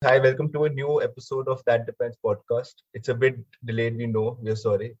Hi, welcome to a new episode of That Depends podcast. It's a bit delayed, we know, we're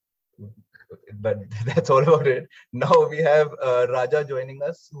sorry, but that's all about it. Now we have Raja joining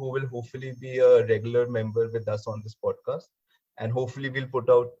us, who will hopefully be a regular member with us on this podcast. And hopefully, we'll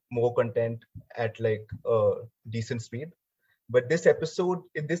put out more content at like a decent speed. But in this episode,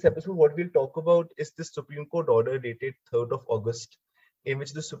 what we'll talk about is the Supreme Court order dated 3rd of August, in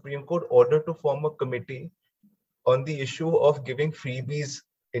which the Supreme Court ordered to form a committee on the issue of giving freebies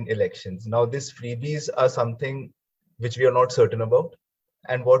in elections. Now, these freebies are something which we are not certain about.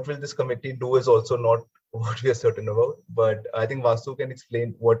 And what will this committee do is also not what we are certain about. But I think Vasu can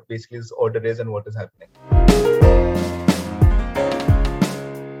explain what basically this order is and what is happening.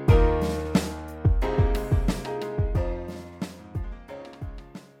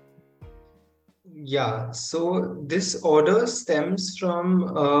 Yeah, so this order stems from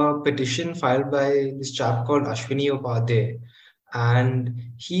a petition filed by this chap called Ashwini Upadhyay, and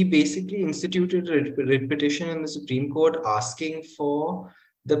he basically instituted a writ petition in the Supreme Court asking for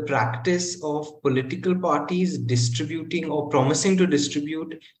the practice of political parties distributing or promising to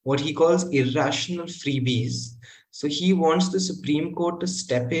distribute what he calls irrational freebies. So he wants the Supreme Court to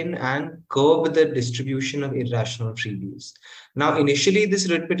step in and curb the distribution of irrational freebies. Now, initially, this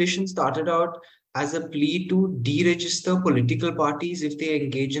writ petition started out as a plea to deregister political parties if they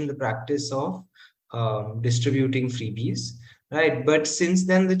engage in the practice of distributing freebies. Right. But since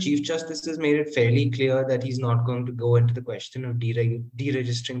then, the Chief Justice has made it fairly clear that he's not going to go into the question of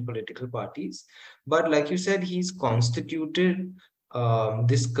deregistering political parties. But like you said, he's constituted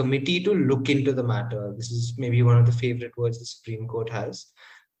this committee to look into the matter. This is maybe one of the favorite words the Supreme Court has.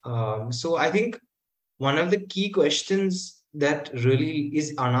 So I think one of the key questions that really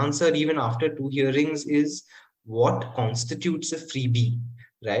is unanswered even after two hearings is what constitutes a freebie,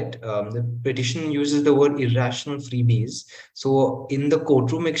 right? The petition uses the word irrational freebies. So in the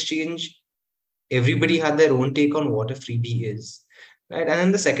courtroom exchange, everybody had their own take on what a freebie is, right? And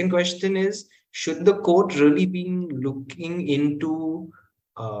then the second question is, should the court really be looking into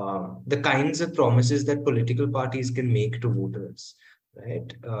the kinds of promises that political parties can make to voters,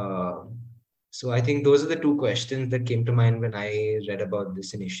 right? So I think those are the two questions that came to mind when I read about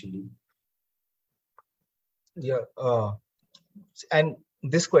this initially. Yeah. And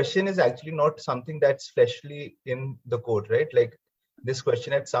this question is actually not something that's freshly in the court, right? Like this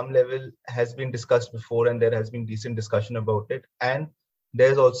question at some level has been discussed before and there has been decent discussion about it. And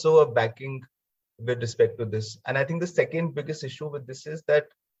there's also a backing with respect to this. And I think the second biggest issue with this is that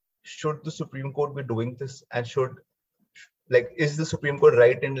should the Supreme Court be doing this and is the Supreme Court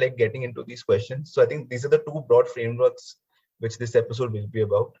right in like getting into these questions? So I think these are the two broad frameworks which this episode will be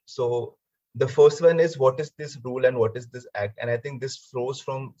about. So the first one is what is this rule and what is this act? And I think this flows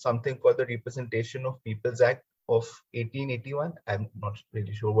from something called the Representation of People's Act of 1881. I'm not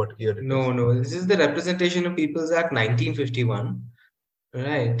really sure what year it is. No, this is the Representation of People's Act 1951,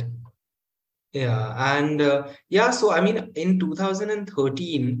 right? Yeah, and so I mean, in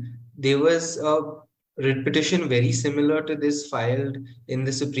 2013, there was a writ petition very similar to this filed in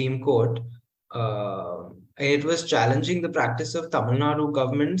the Supreme Court. It was challenging the practice of Tamil Nadu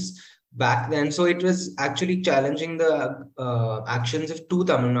governments back then. So it was actually challenging the actions of two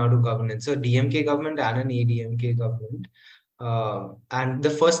Tamil Nadu governments, a DMK government and an ADMK government. And the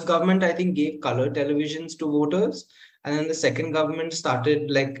first government, I think, gave color televisions to voters, and then the second government started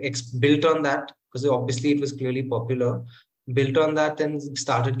built on that because obviously it was clearly popular, built on that and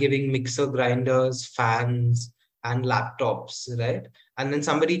started giving mixer grinders, fans, and laptops, right? And then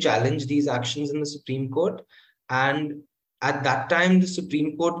somebody challenged these actions in the Supreme Court, and at that time the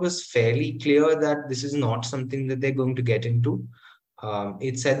Supreme Court was fairly clear that this is not something that they're going to get into.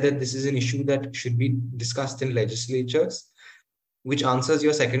 It said that this is an issue that should be discussed in legislatures, which answers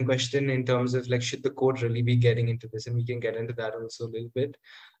your second question in terms of should the court really be getting into this, and we can get into that also a little bit.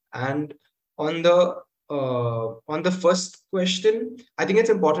 And on the first question, I think it's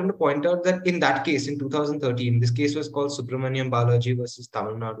important to point out that in that case, in 2013, this case was called Subramaniam Balaji versus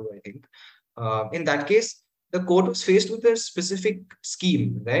Tamil Nadu, I think. In that case, the court was faced with a specific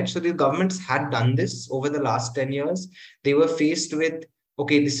scheme, right? So the governments had done this over the last 10 years. They were faced with,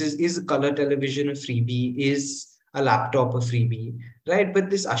 okay, this is color television a freebie? Is a laptop a freebie, right? But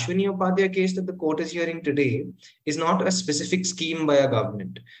this Ashwini Upadhyay case that the court is hearing today is not a specific scheme by a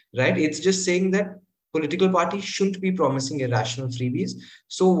government, right? It's just saying that political parties shouldn't be promising irrational freebies.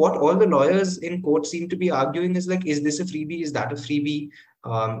 So what all the lawyers in court seem to be arguing is is this a freebie? Is that a freebie?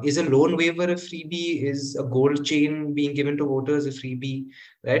 Is a loan waiver a freebie? Is a gold chain being given to voters a freebie,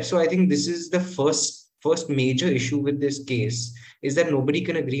 right? So I think this is the first major issue with this case, is that nobody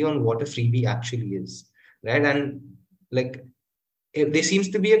can agree on what a freebie actually is, right? And there seems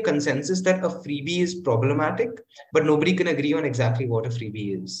to be a consensus that a freebie is problematic, but nobody can agree on exactly what a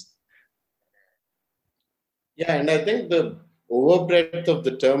freebie is. Yeah, and I think the overbreadth of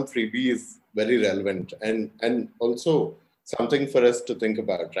the term freebie is very relevant and also something for us to think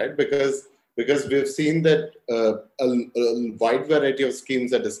about, right? Because we've seen that a wide variety of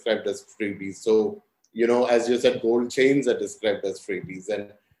schemes are described as freebies. So, as you said, gold chains are described as freebies.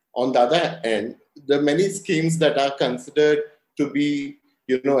 And on the other end, there are many schemes that are considered to be,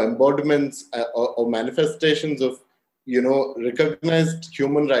 embodiments or manifestations of, recognized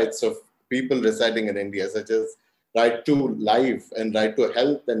human rights of people residing in India, such as right to life and right to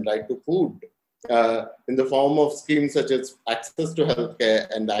health and right to food, in the form of schemes such as access to healthcare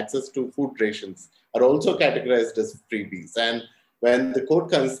and access to food rations, are also categorized as freebies. And when the court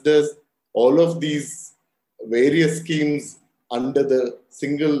considers all of these various schemes under the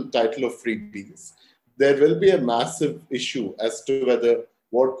single title of freebies, there will be a massive issue as to whether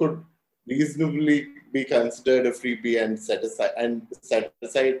what could reasonably be considered a freebie and set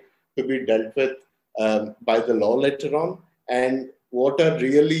aside to be dealt with by the law later on, and what are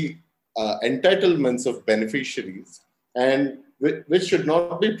really entitlements of beneficiaries, and which should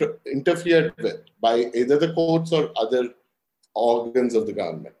not be interfered with by either the courts or other organs of the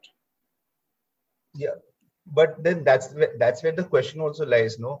government. Yeah, but then that's where the question also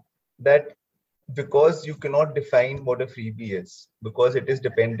lies, no? That because you cannot define what a freebie is, because it is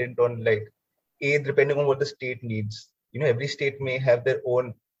dependent on depending on what the state needs. Every state may have their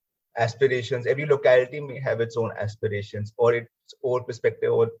own aspirations. Every locality may have its own aspirations or its own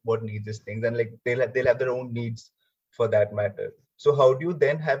perspective or what needs these things, and they'll have their own needs for that matter. So how do you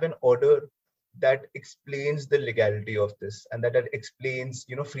then have an order that explains the legality of this, and that explains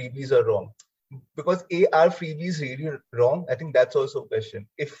freebies are wrong? Because are freebies really wrong? I think that's also a question.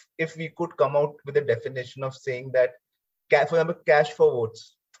 If we could come out with a definition of saying that, for example, cash for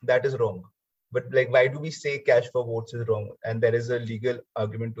votes, that is wrong. But why do we say cash for votes is wrong? And there is a legal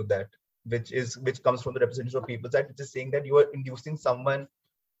argument to that, which comes from the Representation of People's Act, which is saying that you are inducing someone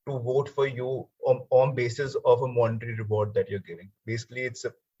to vote for you on basis of a monetary reward that you're giving. Basically,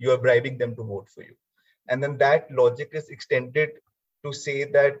 you are bribing them to vote for you. And then that logic is extended to say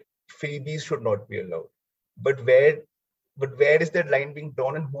that freebies should not be allowed. But where is that line being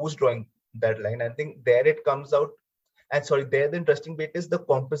drawn, and who's drawing that line? I think there it comes out. And there the interesting bit is the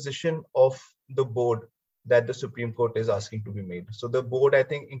composition of the board that the Supreme Court is asking to be made. So the board, I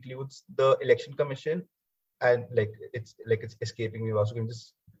think, includes the Election Commission, and it's escaping me. Also, can you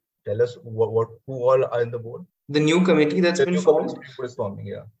just tell us who all are in the board? The new committee that's been formed. Is forming,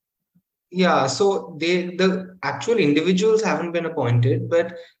 yeah. Yeah, so the actual individuals haven't been appointed,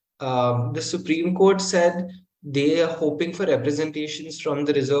 but the Supreme Court said they are hoping for representations from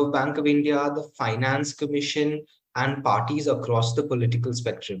the Reserve Bank of India, the Finance Commission, and parties across the political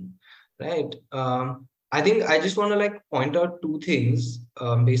spectrum, right? I think I just want to point out two things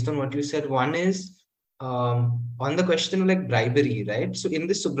based on what you said. One is on the question of bribery, right? So in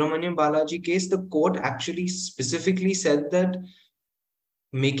the Subramaniam Balaji case, the court actually specifically said that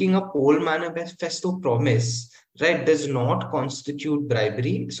making a poll manifesto promise, right, does not constitute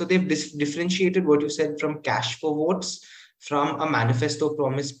bribery. So they've differentiated what you said from cash for votes from a manifesto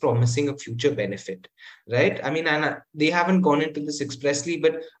promise promising a future benefit, right? I mean, and they haven't gone into this expressly,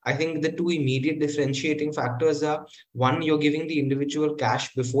 but I think the two immediate differentiating factors are, one, you're giving the individual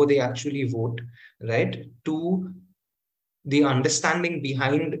cash before they actually vote, right? Two, the understanding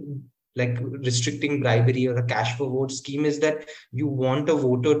behind restricting bribery or a cash for vote scheme is that you want a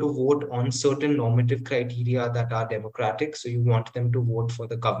voter to vote on certain normative criteria that are democratic. So you want them to vote for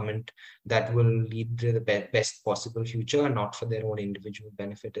the government that will lead to the best possible future, and not for their own individual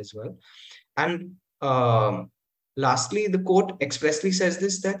benefit as well. And lastly, the court expressly says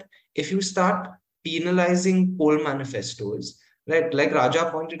this, that if you start penalizing poll manifestos, right, like Raja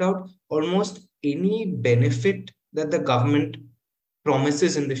pointed out, almost any benefit that the government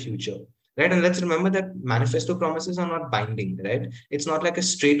promises in the future, right? And let's remember that manifesto promises are not binding, right? It's not like a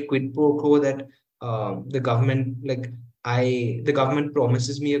straight quid pro quo that the government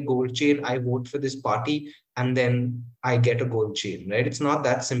promises me a gold chain, I vote for this party, and then I get a gold chain, right? It's not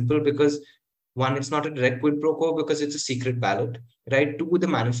that simple, because one, it's not a direct quid pro quo because it's a secret ballot, right? Two, the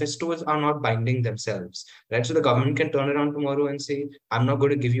manifestos are not binding themselves, right? So the government can turn around tomorrow and say, I'm not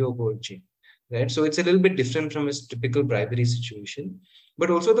going to give you a gold chain. Right? So it's a little bit different from a typical bribery situation.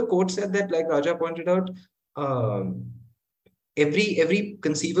 But also the court said that, like Raja pointed out, every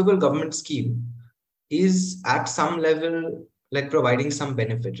conceivable government scheme is at some level providing some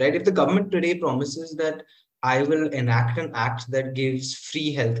benefit, right? If the government today promises that I will enact an act that gives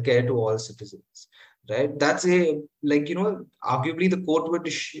free healthcare to all citizens, right? That's a, like, arguably the court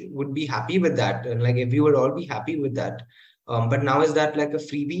would be happy with that, and like if you would all be happy with that. But now, is that like a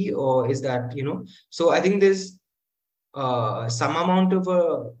freebie, or is that, so I think there's some amount of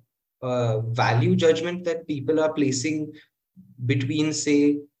a value judgment that people are placing between,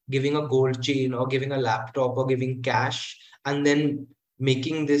 say, giving a gold chain or giving a laptop or giving cash, and then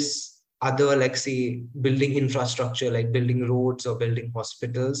making this other, like, say, building infrastructure, like building roads or building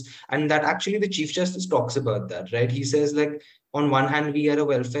hospitals. And that actually the Chief Justice talks about that, right? He says, like, on one hand we are a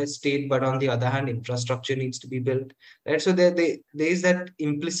welfare state, but on the other hand infrastructure needs to be built, right? So there is that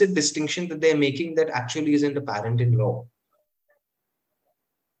implicit distinction that they're making that actually isn't apparent in law.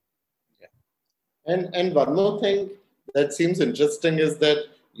 And one more thing that seems interesting is that,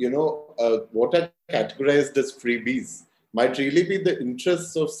 what are categorized as freebies might really be the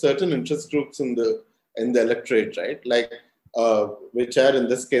interests of certain interest groups in the electorate, right? Like, which are in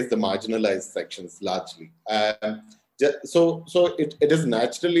this case the marginalized sections largely. So it is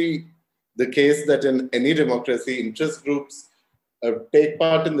naturally the case that in any democracy, interest groups take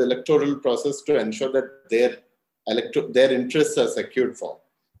part in the electoral process to ensure that their interests are secured for.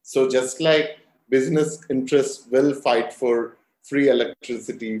 So just like business interests will fight for free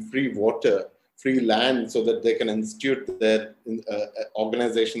electricity, free water, free land, so that they can institute their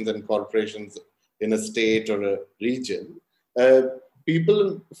organizations and corporations in a state or a region.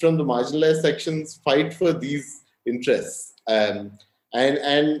 People from the marginalized sections fight for these interests, and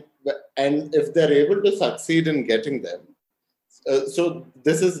if they're able to succeed in getting them, so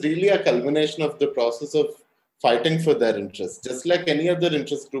this is really a culmination of the process of fighting for their interests, just like any other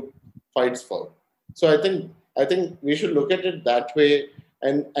interest group fights for. So I think we should look at it that way,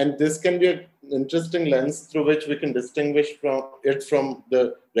 and this can be an interesting lens through which we can distinguish from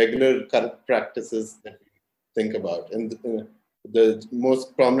the regular corrupt practices that we think about. And the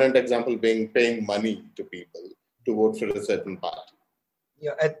most prominent example being paying money to people to vote for a certain party.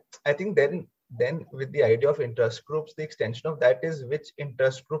 Yeah, I think then with the idea of interest groups, the extension of that is which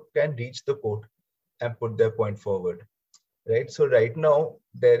interest group can reach the court and put their point forward. Right. So right now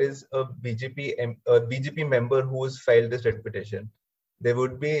there is a BJP member who has filed this writ petition. There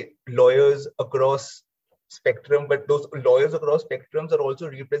would be lawyers across spectrum, but those lawyers across spectrums are also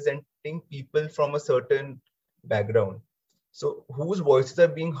representing people from a certain background. So whose voices are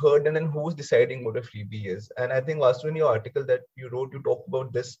being heard, and then who's deciding what a freebie is? And I think, Vasu, in your article that you wrote, you talked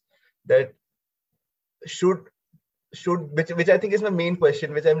about this, that which I think is my main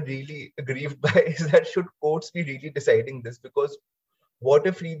question, which I'm really aggrieved by, is that should courts be really deciding this? Because what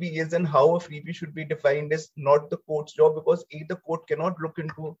a freebie is and how a freebie should be defined is not the court's job, because the court cannot look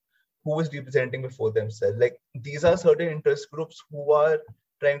into who is representing before themselves. Like, these are certain interest groups who are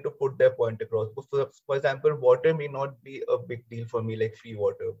trying to put their point across. For example, water may not be a big deal for me, like free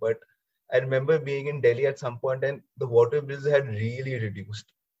water, but I remember being in Delhi at some point and the water bills had really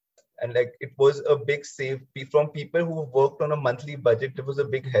reduced. And like, it was a big save from people who worked on a monthly budget. It was a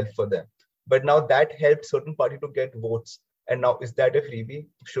big help for them. But now that helped certain party to get votes. And now, is that a freebie?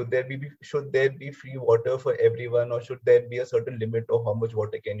 Should there be free water for everyone, or should there be a certain limit of how much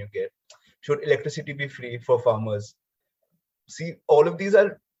water can you get? Should electricity be free for farmers? See, all of these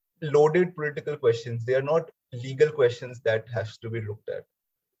are loaded political questions. They are not legal questions that has to be looked at.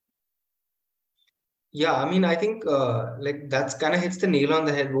 Yeah, I mean, I think like that's kind of hits the nail on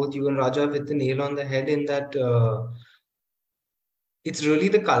the head. Both you and Raja hit the nail on the head in that it's really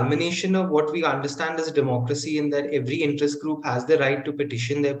the culmination of what we understand as a democracy, in that every interest group has the right to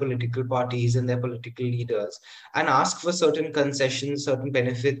petition their political parties and their political leaders and ask for certain concessions, certain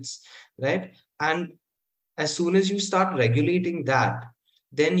benefits, right? And as soon as you start regulating that,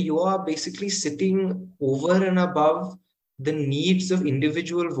 then you are basically sitting over and above the needs of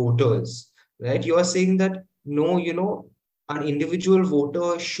individual voters. Right? You are saying that, no, an individual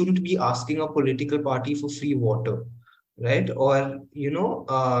voter shouldn't be asking a political party for free water, right? Or,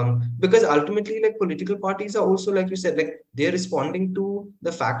 because ultimately, like, political parties are also, like you said, like, they're responding to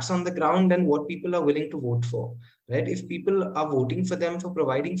the facts on the ground and what people are willing to vote for, right? If people are voting for them for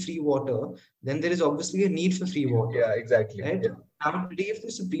providing free water, then there is obviously a need for free water. Yeah, exactly. Right? Yeah. Now, today, if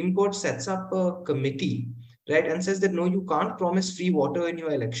the Supreme Court sets up a committee, right, and says that, no, you can't promise free water in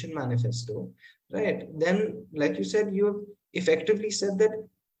your election manifesto, right, then, like you said, you have effectively said that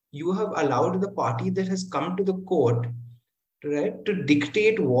you have allowed the party that has come to the court, right, to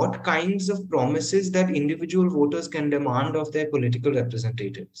dictate what kinds of promises that individual voters can demand of their political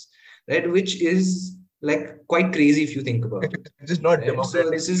representatives, right, which is like quite crazy if you think about it. It's just not democratic. So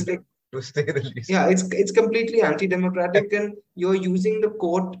this is like, to say the least. Yeah, it's completely anti-democratic, and you're using the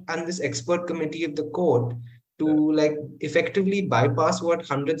court and this expert committee of the court to like effectively bypass what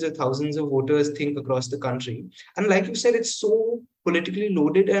hundreds of thousands of voters think across the country. And like you said, it's so politically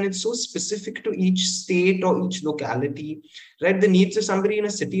loaded and it's so specific to each state or each locality, right? The needs of somebody in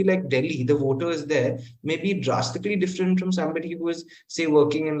a city like Delhi, the voters there, may be drastically different from somebody who is, say,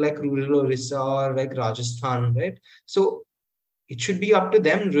 working in like rural Orissa or like Rajasthan, right? So it should be up to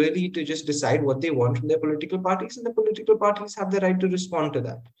them really to just decide what they want from their political parties, and the political parties have the right to respond to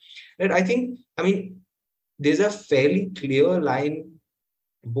that. Right? I mean, there's a fairly clear line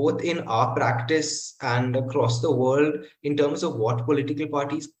both in our practice and across the world in terms of what political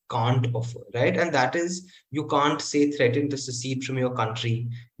parties can't offer, right? And that is, you can't say threaten to secede from your country.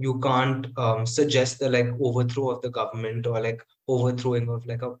 You can't suggest the like overthrow of the government or like overthrowing of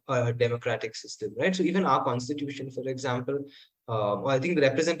like a democratic system, right? So even our constitution, for example, I think the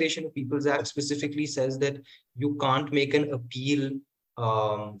Representation of People's Act specifically says that you can't make an appeal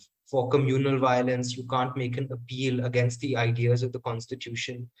for communal violence. You can't make an appeal against the ideas of the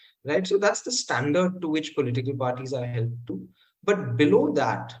constitution, right? So that's the standard to which political parties are held to. But below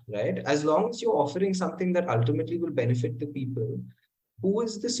that, right, as long as you're offering something that ultimately will benefit the people, who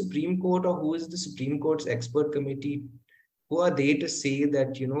is the Supreme Court or who is the Supreme Court's expert committee? Who are they to say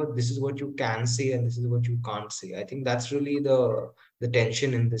that, you know, this is what you can say and this is what you can't say? I think that's really the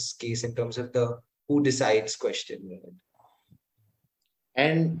tension in this case in terms of the who decides question, right?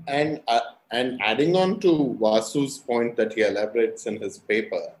 And adding on to Vasu's point that he elaborates in his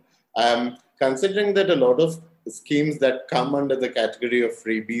paper, considering that a lot of schemes that come under the category of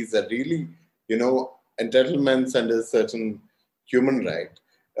freebies are really, you know, entitlements under a certain human right,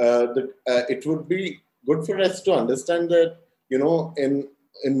 it would be good for us to understand that, you know, in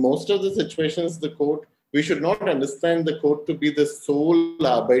most of the situations, we should not understand the court to be the sole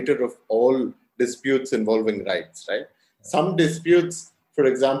arbiter of all disputes involving rights, right? Some disputes, for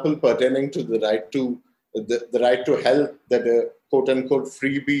example, pertaining to the right to the right to health that a quote unquote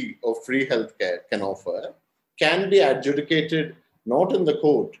freebie or free healthcare can offer, can be adjudicated not in the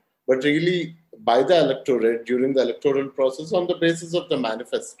court, but really by the electorate during the electoral process on the basis of the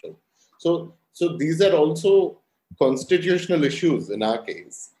manifesto. So these are also constitutional issues in our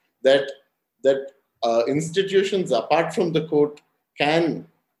case that institutions apart from the court can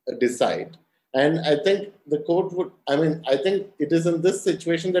decide. And I think the court I think it is in this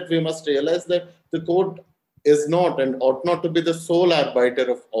situation that we must realize that the court is not and ought not to be the sole arbiter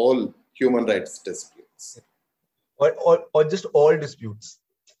of all human rights disputes. Or just all disputes.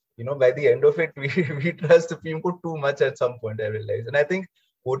 You know, by the end of it, we trust the Supreme Court too much at some point, I realize. And I think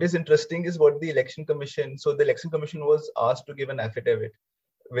what is interesting is what the Election Commission, so the Election Commission was asked to give an affidavit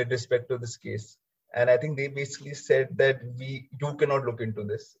with respect to this case. And I think they basically said that you cannot look into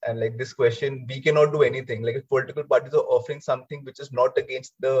this. And like this question, we cannot do anything. Like if political parties are offering something which is not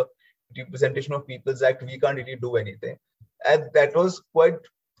against the Representation of People's Act, we can't really do anything. And that was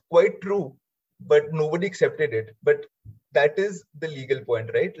quite true, but nobody accepted it. But that is the legal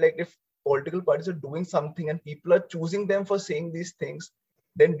point, right? Like if political parties are doing something and people are choosing them for saying these things,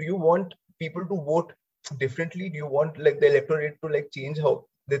 then do you want people to vote differently? Do you want like the electorate to like change how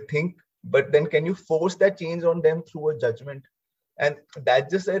they think? But then can you force that change on them through a judgment? And that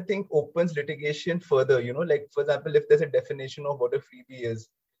just, I think, opens litigation further. You know, like, for example, if there's a definition of what a freebie is,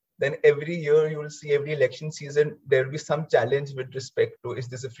 then every year you will see every election season, there will be some challenge with respect to, is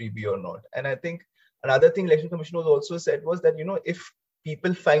this a freebie or not? And I think another thing Election Commission was also said was that, you know, if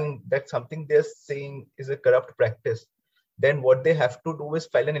people find that something they're saying is a corrupt practice, then what they have to do is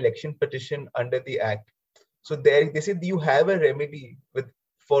file an election petition under the Act. So they said you have a remedy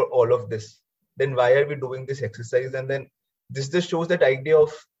for all of this. Then why are we doing this exercise? And then this just shows that idea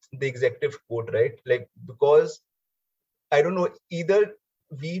of the executive court, right? Like, because I don't know, either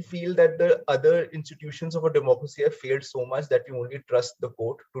we feel that the other institutions of a democracy have failed so much that we only trust the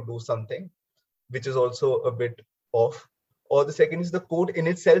court to do something, which is also a bit off. Or the second is the court in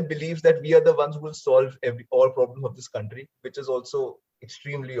itself believes that we are the ones who will solve all problems of this country, which is also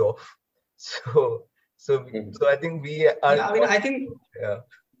extremely off. So I think we are. Yeah, I mean, I think. Yeah.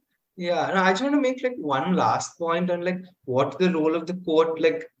 Yeah, and I just want to make like one last point on like what the role of the court,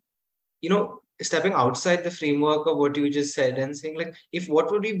 like, you know, stepping outside the framework of what you just said and saying like, if what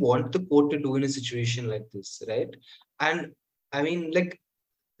would we want the court to do in a situation like this, right? And I mean, like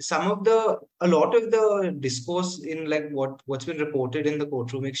a lot of the discourse in like what's been reported in the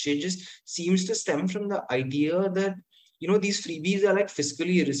courtroom exchanges seems to stem from the idea that, you know, these freebies are like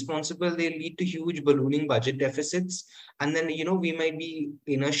fiscally irresponsible. They lead to huge ballooning budget deficits. And then, you know, we might be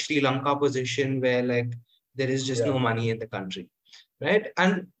in a Sri Lanka position where like there is just no money in the country, right?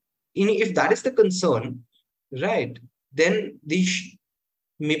 And if that is the concern, right, then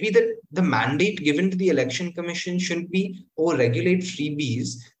maybe the mandate given to the election commission shouldn't be, oh, regulate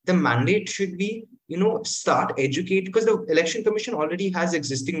freebies. The mandate should be, start educate, because the election commission already has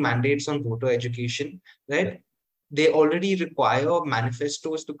existing mandates on voter education, right? They already require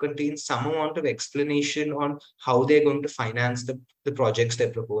manifestos to contain some amount of explanation on how they're going to finance the projects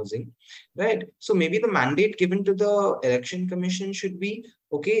they're proposing, right? So maybe the mandate given to the election commission should be,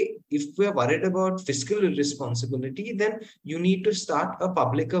 okay, if we're worried about fiscal irresponsibility, then you need to start a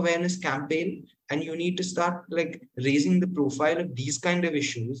public awareness campaign, and you need to start like raising the profile of these kind of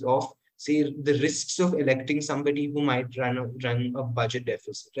issues of, say, the risks of electing somebody who might run a budget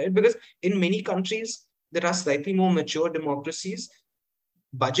deficit, right? Because in many countries that are slightly more mature democracies,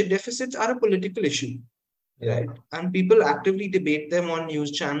 budget deficits are a political issue, right? And people actively debate them on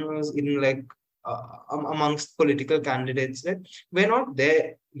news channels, in like amongst political candidates. Right? We're not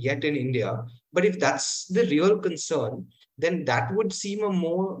there yet in India, but if that's the real concern, then that would seem a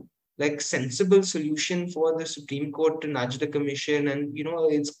more like sensible solution for the Supreme Court to nudge the commission and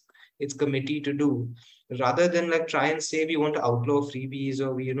its committee to do, rather than like try and say we want to outlaw freebies,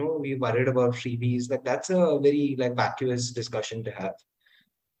 or we're worried about freebies. Like that's a very like vacuous discussion to have.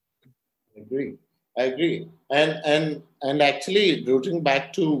 I agree. And actually, rooting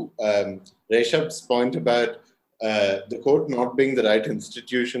back to Reshab's point about the court not being the right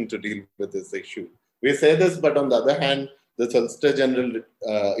institution to deal with this issue. We say this, but on the other hand, the Solicitor General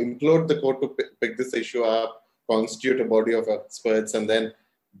implored the court to pick this issue up, constitute a body of experts, and then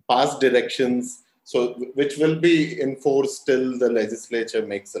pass directions, so which will be enforced till the legislature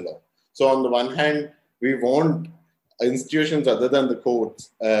makes a law. So on the one hand, we want institutions other than the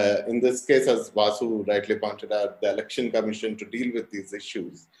courts, in this case, as Vasu rightly pointed out, the election commission, to deal with these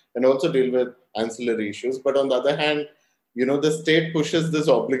issues and also deal with ancillary issues. But on the other hand, the state pushes this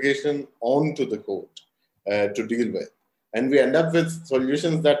obligation onto the court to deal with. And we end up with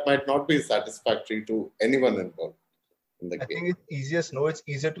solutions that might not be satisfactory to anyone involved. I think it's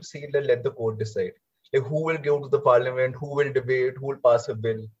easier to say that let the court decide. Like who will go to the parliament, who will debate, who will pass a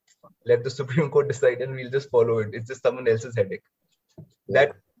bill. Let the Supreme Court decide and we'll just follow it. It's just someone else's headache.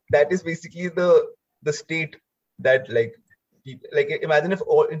 Yeah. That is basically the state that like imagine if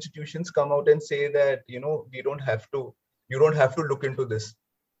all institutions come out and say that, you don't have to look into this.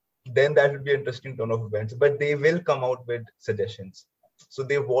 Then that would be an interesting turn of events. But they will come out with suggestions. So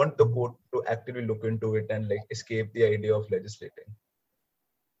they want the court to actively look into it and like escape the idea of legislating.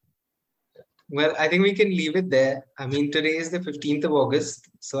 Well, I think we can leave it there. I mean, today is the 15th of August.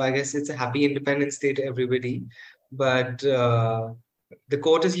 So I guess it's a happy Independence Day to everybody. But the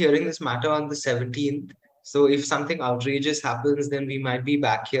court is hearing this matter on the 17th. So if something outrageous happens, then we might be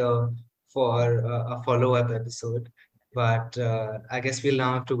back here for a follow-up episode. But I guess we'll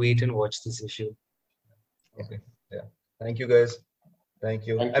now have to wait and watch this issue. Okay. Yeah. Thank you, guys. Thank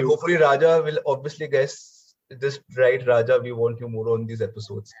you. And hopefully Raja will obviously, guys, just write Raja, we want you more on these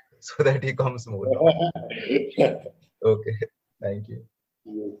episodes so that he comes more. Okay. Thank you.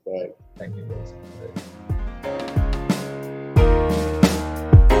 Bye. Thank you, guys. Bye.